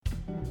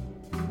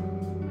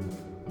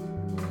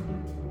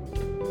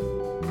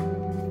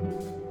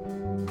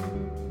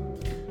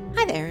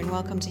there, and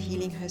welcome to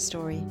Healing Her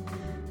Story.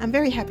 I'm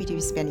very happy to be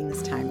spending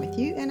this time with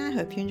you, and I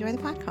hope you enjoy the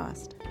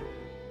podcast.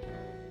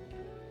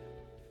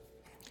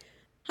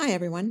 Hi,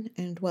 everyone,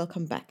 and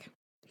welcome back.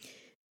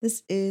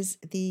 This is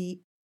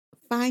the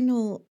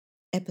final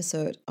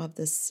episode of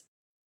this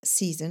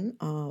season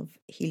of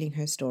Healing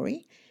Her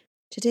Story.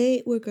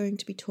 Today, we're going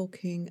to be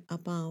talking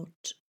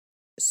about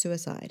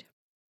suicide,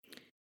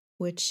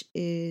 which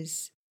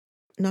is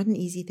not an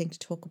easy thing to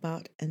talk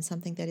about and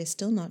something that is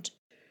still not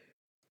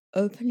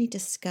openly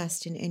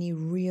discussed in any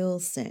real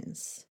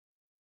sense.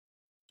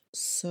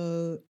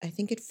 So I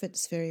think it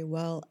fits very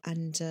well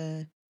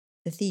under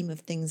the theme of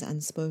things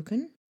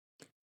unspoken.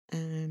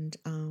 And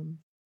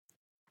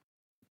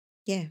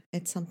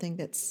it's something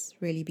that's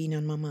really been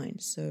on my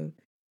mind. So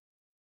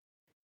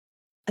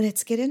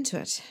let's get into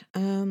it.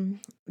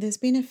 There's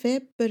been a fair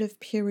bit of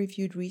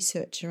peer-reviewed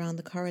research around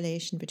the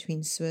correlation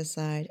between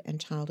suicide and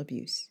child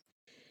abuse.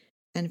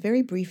 And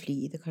very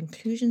briefly, the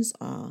conclusions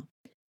are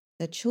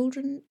that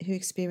children who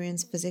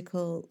experience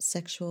physical,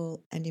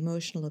 sexual, and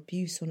emotional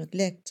abuse or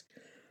neglect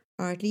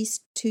are at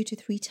least 2 to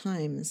 3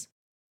 times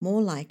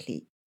more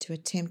likely to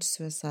attempt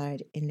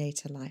suicide in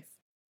later life.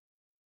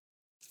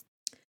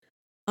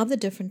 Of the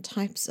different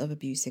types of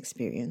abuse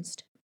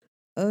experienced,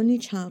 only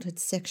childhood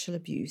sexual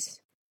abuse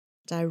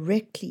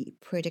directly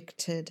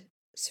predicted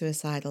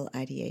suicidal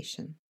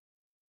ideation.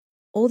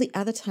 All the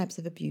other types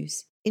of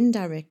abuse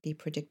indirectly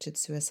predicted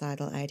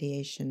suicidal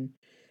ideation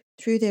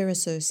through their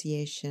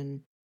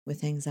association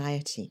with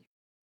anxiety.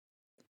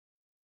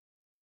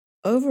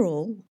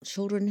 Overall,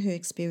 children who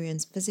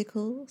experience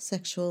physical,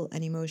 sexual,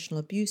 and emotional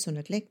abuse or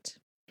neglect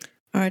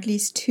are at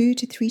least 2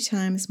 to 3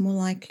 times more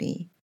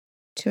likely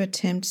to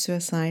attempt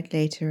suicide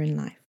later in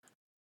life.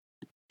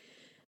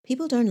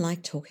 People don't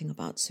like talking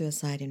about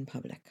suicide in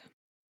public.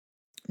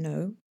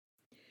 No,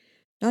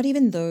 not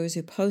even those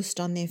who post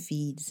on their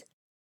feeds,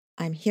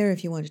 "I'm here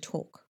if you want to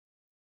talk."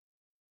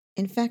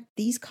 In fact,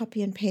 these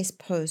copy and paste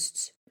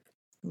posts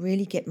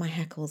really get my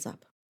hackles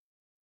up.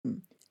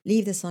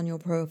 Leave this on your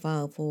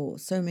profile for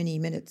so many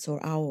minutes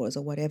or hours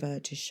or whatever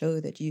to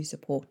show that you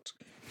support.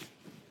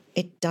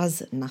 It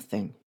does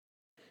nothing.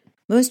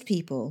 Most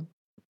people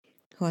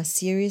who are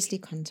seriously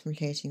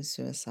contemplating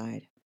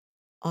suicide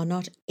are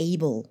not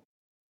able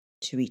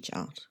to reach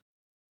out.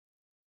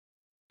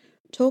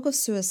 Talk of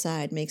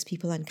suicide makes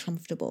people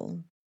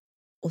uncomfortable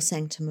or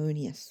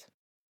sanctimonious.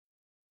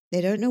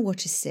 They don't know what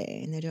to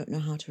say and they don't know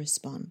how to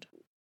respond.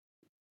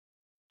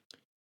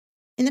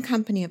 In the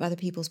company of other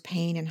people's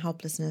pain and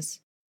helplessness,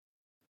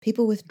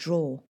 people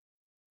withdraw.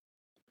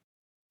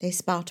 They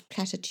spout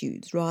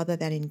platitudes rather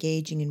than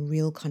engaging in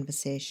real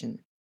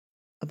conversation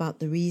about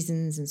the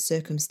reasons and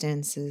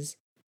circumstances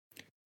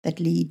that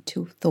lead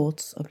to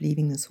thoughts of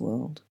leaving this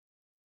world.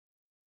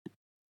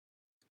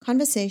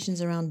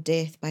 Conversations around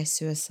death by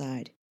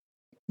suicide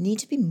need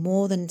to be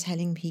more than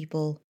telling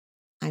people,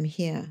 "I'm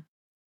here.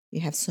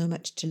 You have so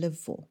much to live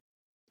for.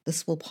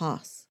 This will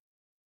pass.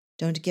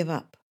 Don't give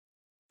up.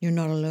 You're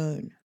not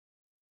alone."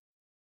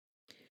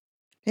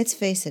 Let's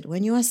face it,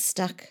 when you are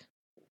stuck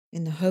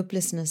in the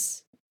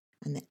hopelessness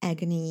and the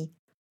agony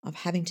of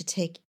having to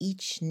take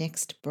each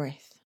next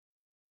breath,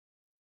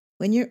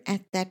 when you're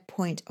at that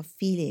point of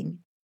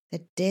feeling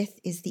that death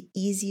is the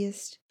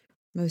easiest,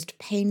 most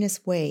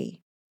painless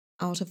way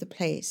out of the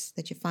place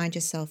that you find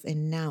yourself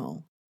in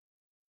now,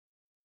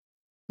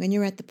 when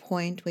you're at the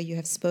point where you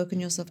have spoken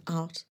yourself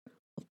out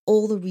of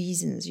all the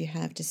reasons you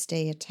have to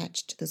stay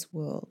attached to this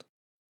world,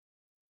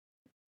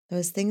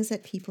 those things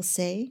that people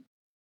say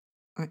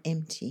are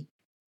empty.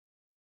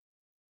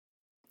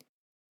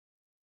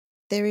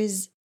 There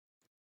is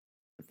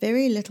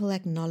very little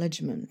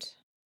acknowledgement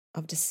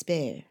of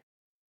despair,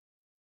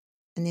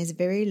 and there's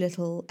very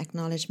little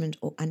acknowledgement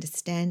or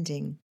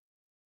understanding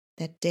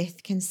that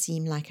death can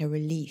seem like a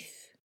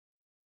relief,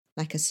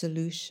 like a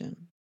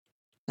solution,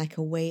 like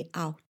a way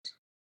out,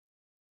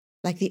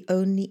 like the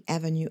only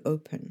avenue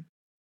open,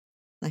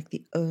 like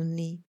the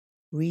only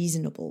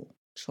reasonable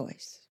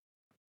choice.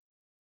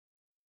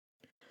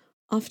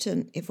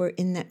 Often, if we're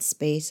in that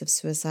space of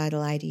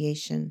suicidal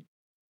ideation,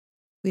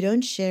 we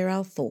don't share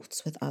our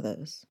thoughts with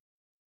others,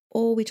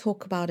 or we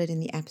talk about it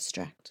in the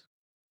abstract.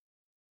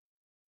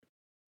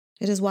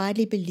 It is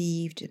widely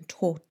believed and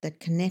taught that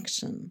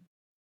connection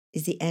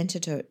is the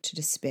antidote to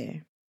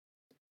despair.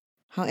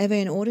 However,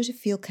 in order to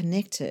feel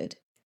connected,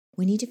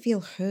 we need to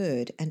feel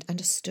heard and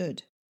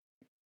understood.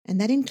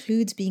 And that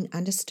includes being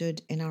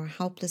understood in our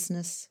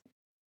helplessness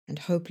and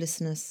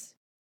hopelessness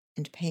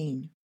and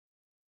pain.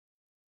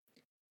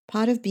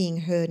 Part of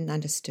being heard and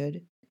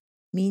understood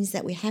means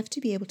that we have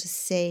to be able to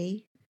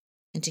say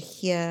and to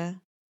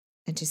hear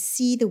and to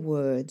see the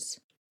words,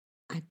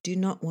 "I do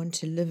not want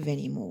to live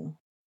anymore,"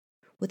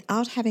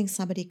 without having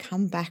somebody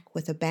come back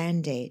with a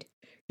band-aid.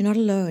 "You're not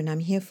alone,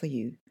 I'm here for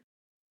you."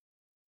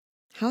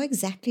 How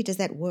exactly does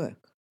that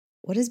work?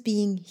 What does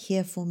being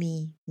here for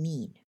me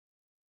mean?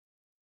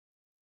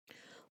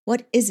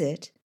 What is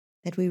it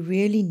that we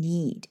really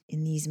need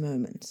in these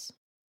moments?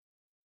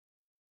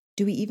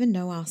 Do we even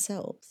know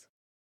ourselves?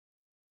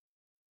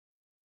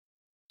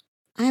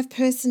 I have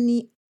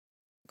personally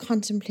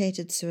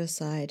contemplated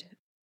suicide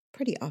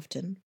pretty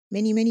often,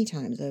 many, many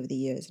times over the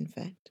years, in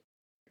fact.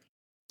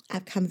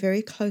 I've come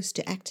very close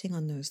to acting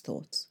on those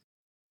thoughts.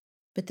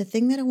 But the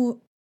thing that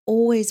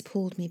always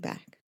pulled me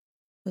back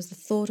was the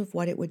thought of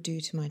what it would do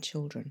to my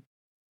children.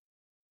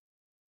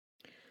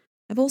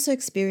 I've also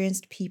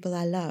experienced people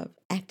I love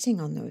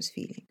acting on those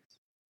feelings.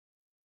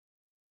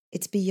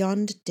 It's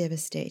beyond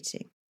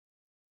devastating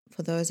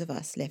for those of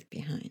us left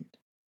behind.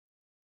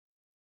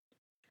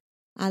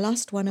 I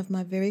lost one of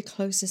my very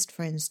closest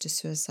friends to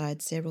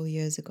suicide several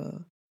years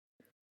ago,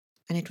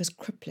 and it was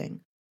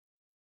crippling.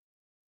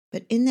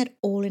 But in that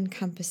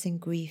all-encompassing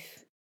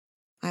grief,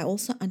 I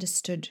also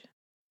understood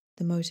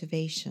the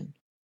motivation.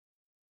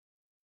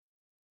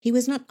 He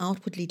was not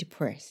outwardly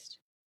depressed.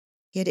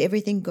 He had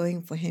everything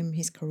going for him.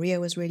 His career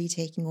was really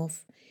taking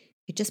off.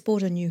 He'd just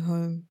bought a new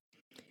home.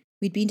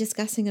 We'd been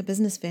discussing a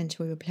business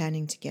venture we were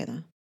planning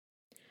together.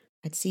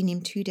 I'd seen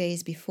him 2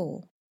 days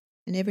before,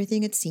 and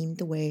everything had seemed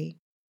the way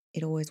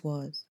it always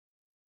was.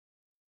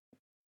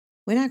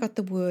 When I got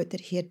the word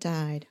that he had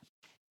died,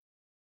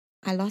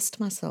 I lost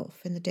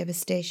myself in the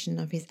devastation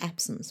of his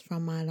absence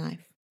from my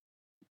life.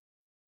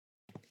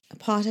 A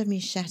part of me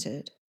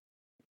shattered,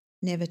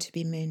 never to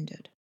be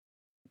mended.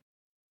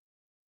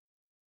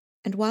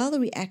 And while the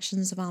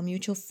reactions of our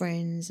mutual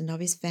friends and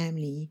of his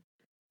family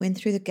went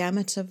through the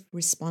gamut of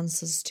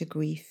responses to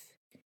grief,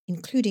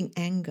 including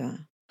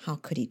anger, how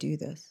could he do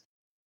this?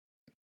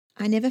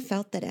 I never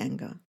felt that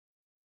anger.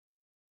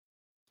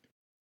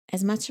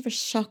 As much of a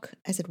shock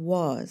as it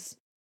was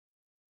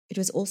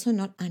also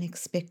not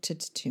unexpected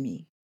to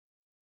me.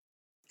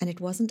 And it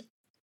wasn't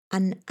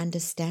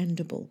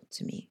ununderstandable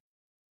to me.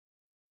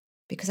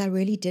 Because I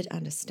really did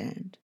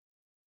understand,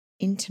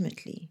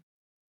 intimately,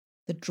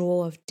 the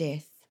draw of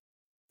death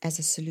as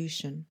a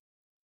solution.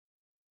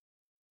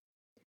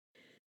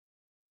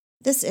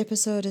 This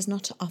episode is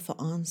not to offer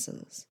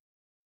answers,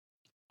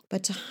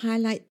 but to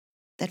highlight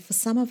that for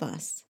some of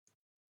us,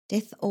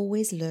 death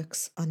always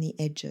lurks on the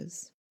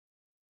edges.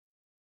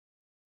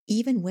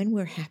 Even when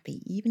we're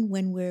happy, even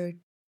when we're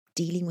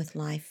dealing with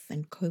life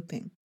and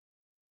coping.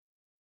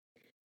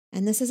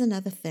 And this is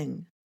another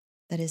thing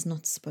that is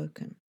not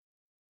spoken,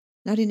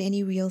 not in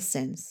any real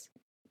sense,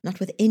 not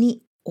with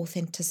any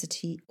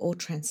authenticity or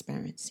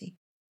transparency.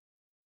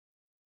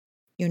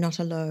 You're not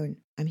alone.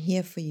 I'm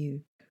here for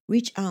you.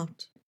 Reach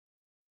out.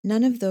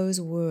 None of those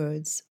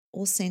words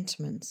or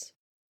sentiments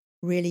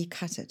really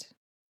cut it.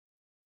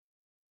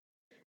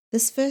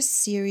 This first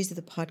series of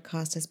the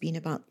podcast has been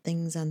about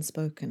things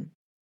unspoken.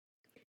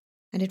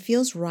 And it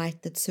feels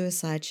right that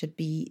suicide should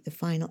be the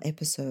final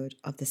episode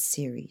of this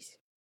series.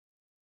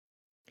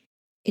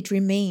 It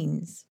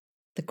remains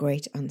the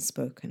great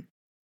unspoken.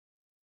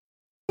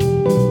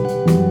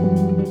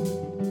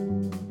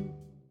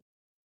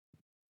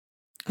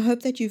 I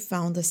hope that you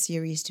found this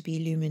series to be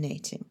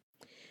illuminating,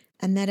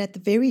 and that at the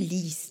very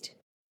least,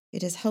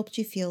 it has helped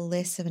you feel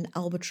less of an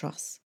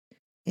albatross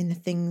in the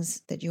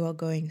things that you are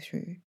going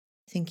through,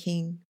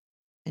 thinking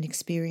and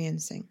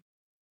experiencing.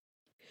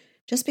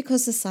 Just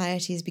because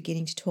society is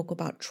beginning to talk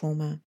about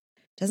trauma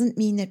doesn't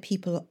mean that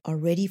people are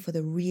ready for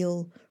the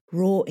real,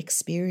 raw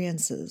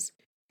experiences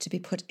to be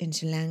put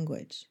into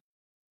language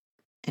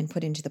and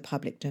put into the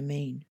public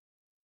domain.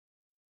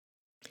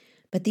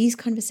 But these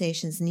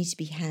conversations need to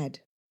be had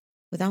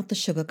without the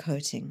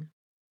sugarcoating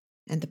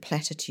and the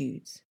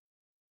platitudes.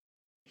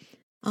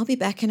 I'll be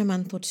back in a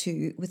month or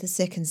two with a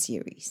second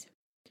series.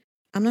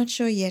 I'm not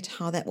sure yet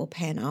how that will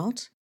pan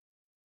out,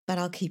 but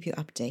I'll keep you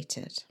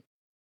updated.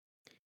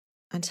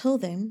 Until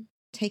then,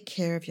 take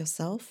care of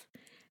yourself,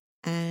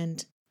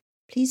 and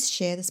please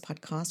share this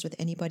podcast with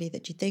anybody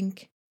that you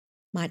think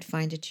might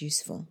find it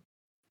useful.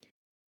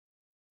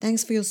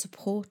 Thanks for your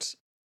support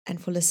and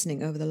for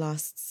listening over the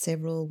last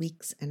several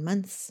weeks and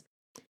months,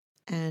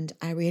 and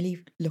I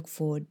really look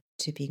forward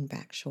to being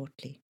back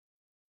shortly.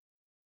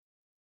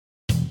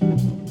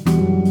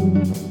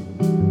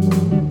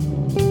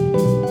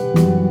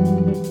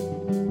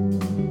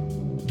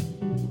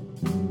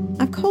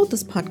 I've called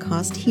this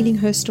podcast Healing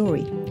Her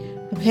Story,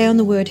 a play on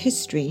the word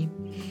history,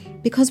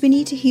 because we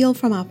need to heal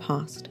from our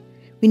past.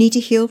 We need to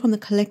heal from the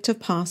collective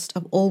past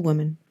of all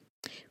women.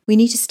 We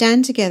need to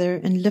stand together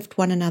and lift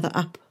one another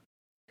up.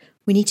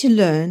 We need to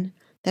learn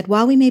that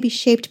while we may be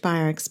shaped by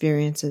our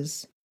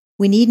experiences,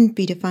 we needn't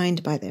be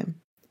defined by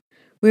them.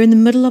 We're in the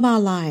middle of our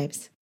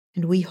lives,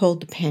 and we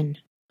hold the pen.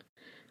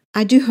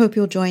 I do hope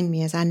you'll join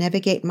me as I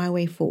navigate my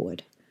way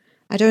forward.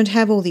 I don't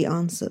have all the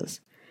answers.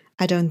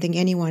 I don't think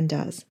anyone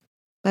does.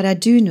 But I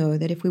do know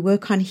that if we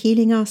work on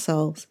healing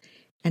ourselves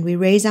and we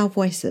raise our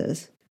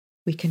voices,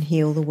 we can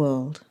heal the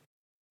world.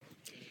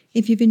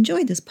 If you've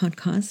enjoyed this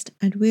podcast,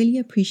 I'd really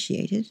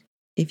appreciate it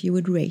if you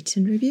would rate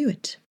and review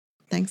it.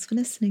 Thanks for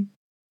listening.